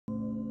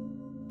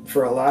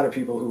for a lot of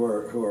people who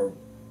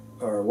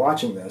are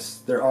watching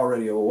this, they're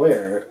already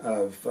aware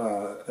of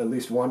at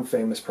least one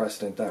famous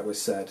precedent that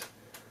was set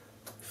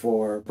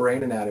for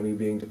brain anatomy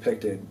being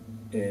depicted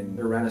in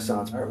the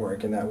Renaissance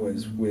artwork, and that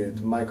was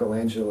with Micheal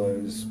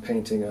Angelo's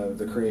painting of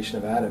the creation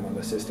of Adam on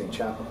the Sistine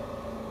Chapel.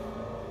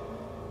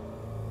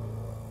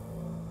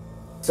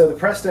 So the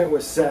precedent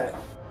was set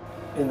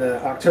in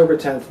the October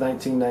 10th,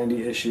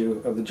 1990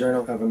 issue of the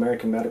Journal of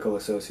American Medical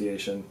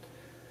Association,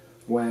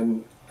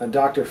 when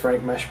Dr.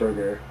 Frank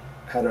Mershberger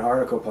had an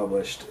article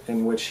published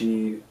in which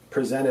he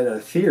presented a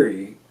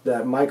theory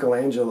that Micheal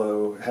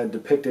Angelo had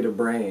depicted a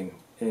brain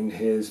in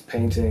his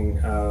painting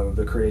of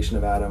the creation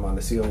of Adam on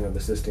the ceiling of the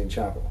Sistine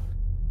Chapel.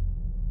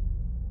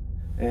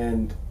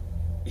 And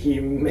he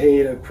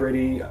made a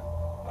pretty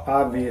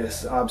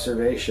obvious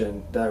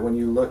observation that when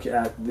you look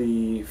at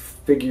the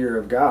figure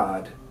of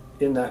God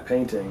in that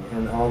painting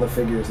and all the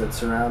figures that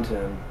surround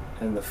him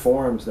and the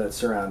forms that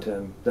surround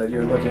him, that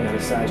you're looking at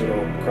a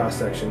sagittal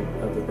cross-section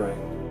of the brain.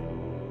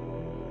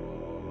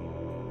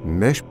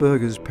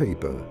 Mershberger's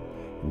paper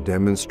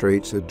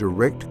demonstrates a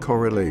direct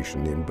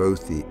correlation in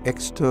both the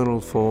external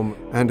form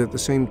and at the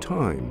same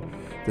time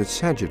the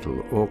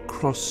sagittal or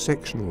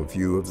cross-sectional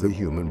view of the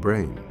human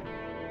brain.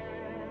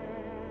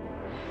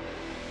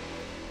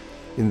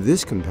 In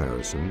this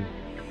comparison,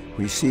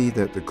 we see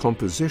that the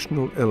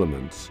compositional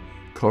elements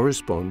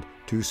correspond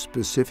to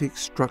specific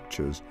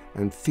structures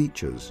and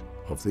features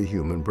of the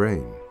human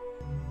brain.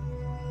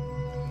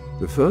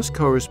 The first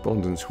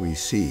correspondence we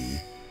see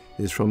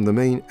is from the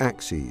main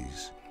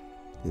axes.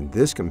 In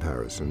this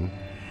comparison,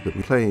 the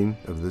plane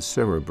of the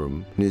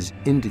cerebrum is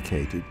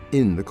indicated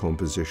in the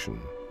composition.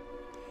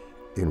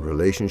 In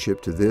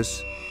relationship to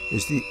this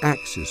is the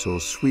axis or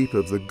sweep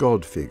of the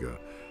God figure,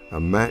 a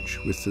match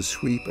with the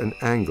sweep and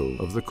angle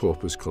of the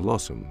corpus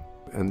callosum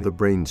and the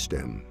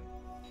brainstem.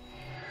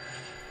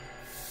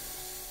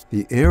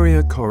 The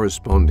area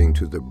corresponding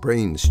to the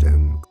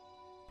brainstem,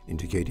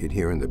 indicated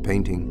here in the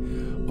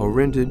painting, are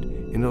rendered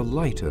in a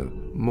lighter,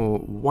 more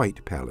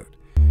white palette,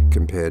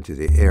 compared to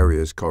the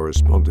areas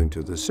corresponding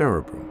to the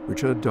cerebrum,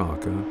 which are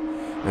darker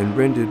and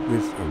rendered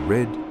with a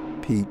red,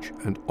 peach,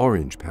 and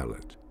orange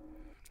palette.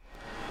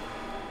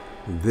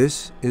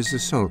 This is the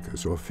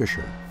sulcus or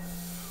fissure,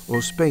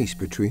 or space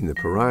between the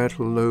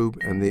parietal lobe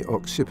and the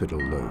occipital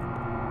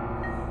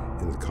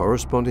lobe. In the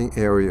corresponding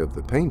area of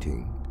the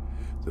painting,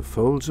 the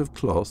folds of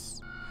cloth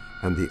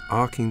and the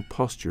arcing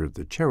posture of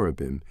the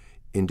cherubim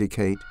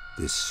indicate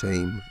this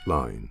same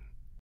line.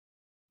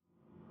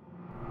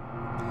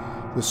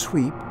 The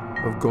sweep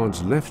of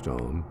God's left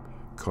arm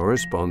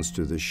corresponds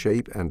to the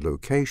shape and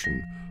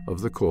location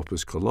of the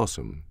corpus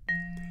callosum.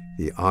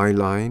 The eye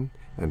line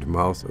and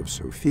mouth of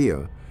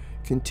Sophia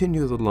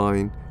continue the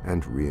line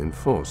and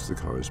reinforce the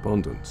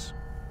correspondence.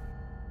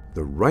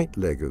 The right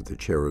leg of the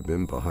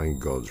cherubim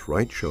behind God's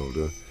right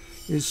shoulder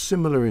is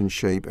similar in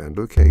shape and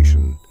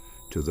location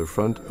to the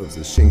front of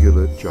the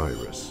singular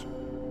gyrus.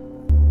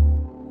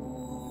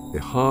 The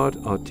hard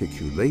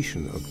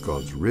articulation of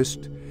God's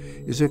wrist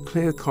is a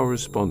clear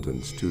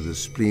correspondence to the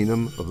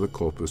splenum of the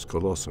corpus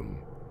callosum.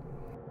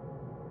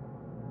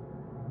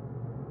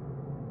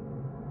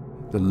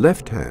 The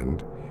left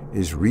hand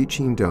is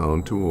reaching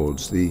down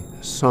towards the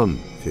Son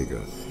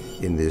figure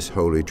in this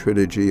holy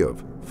trilogy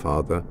of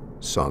Father,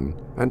 Son,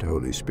 and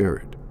Holy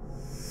Spirit.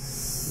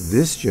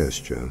 This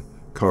gesture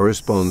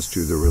corresponds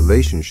to the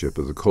relationship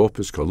of the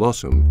corpus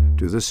callosum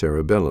to the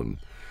cerebellum,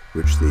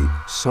 which the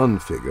Son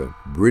figure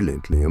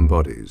brilliantly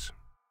embodies.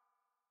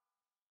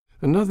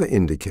 Another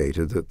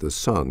indicator that the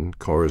Son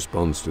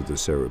corresponds to the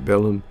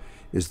cerebellum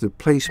is the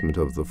placement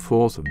of the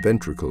fourth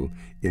ventricle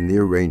in the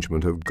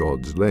arrangement of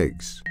God's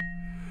legs.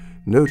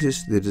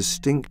 Notice the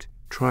distinct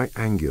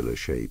triangular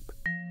shape.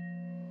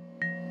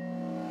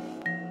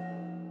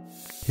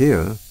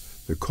 Here,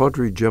 the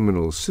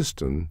quadrigeminal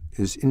cistern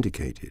is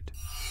indicated.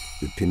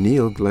 The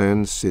pineal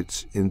gland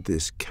sits in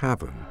this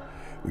cavern,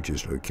 which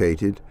is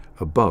located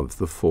above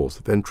the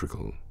fourth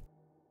ventricle.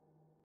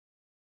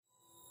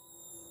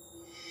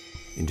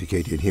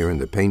 Indicated here in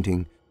the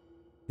painting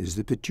is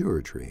the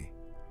pituitary.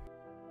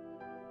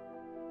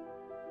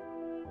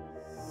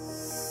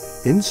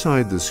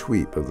 Inside the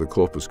sweep of the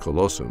corpus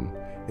callosum,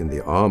 in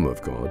the arm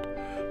of God,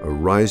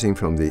 arising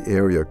from the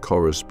area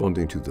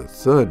corresponding to the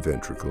third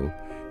ventricle,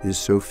 is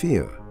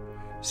Sophia,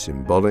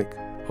 symbolic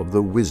of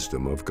the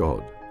wisdom of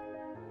God.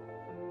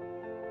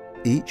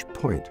 Each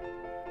point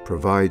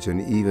provides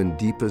an even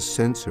deeper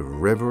sense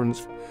of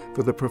reverence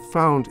for the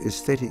profound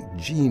aesthetic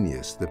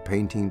genius the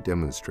painting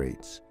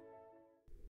demonstrates.